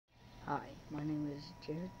Hi, my name is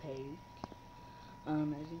Jared Page.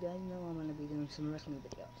 As you guys know, I'm gonna be doing some wrestling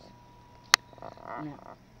videos. Now,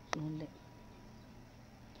 one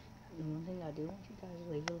thing I do want you guys to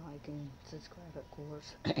leave a like and subscribe, of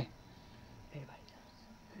course. Everybody does.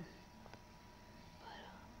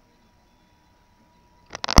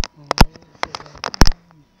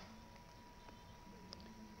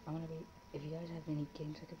 I'm gonna be. If you guys have any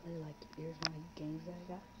games I could play, like here's my games that I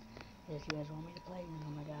got. If you guys want me to play,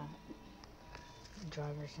 I got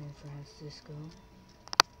Driver San Francisco,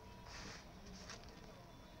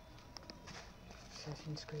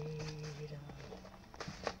 Assassin's Creed.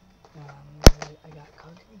 I got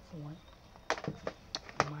Continent 4,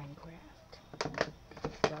 Minecraft,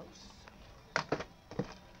 Ghost,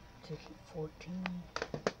 2K14,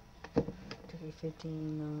 2K15,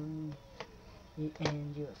 and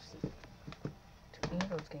UFC. So any of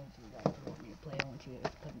those games you guys want me to play, I want you to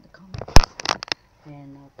put in the comments,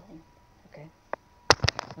 and I'll play them, okay?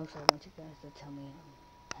 Also, I want you guys to tell me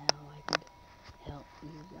how I could help you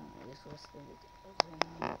guys with the videos,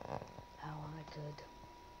 and how I could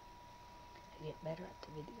get better at the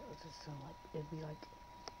videos. So, like, it'd be like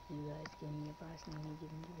you guys give me advice and me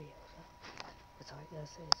giving you videos. So, that's all I gotta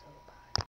say, so bye.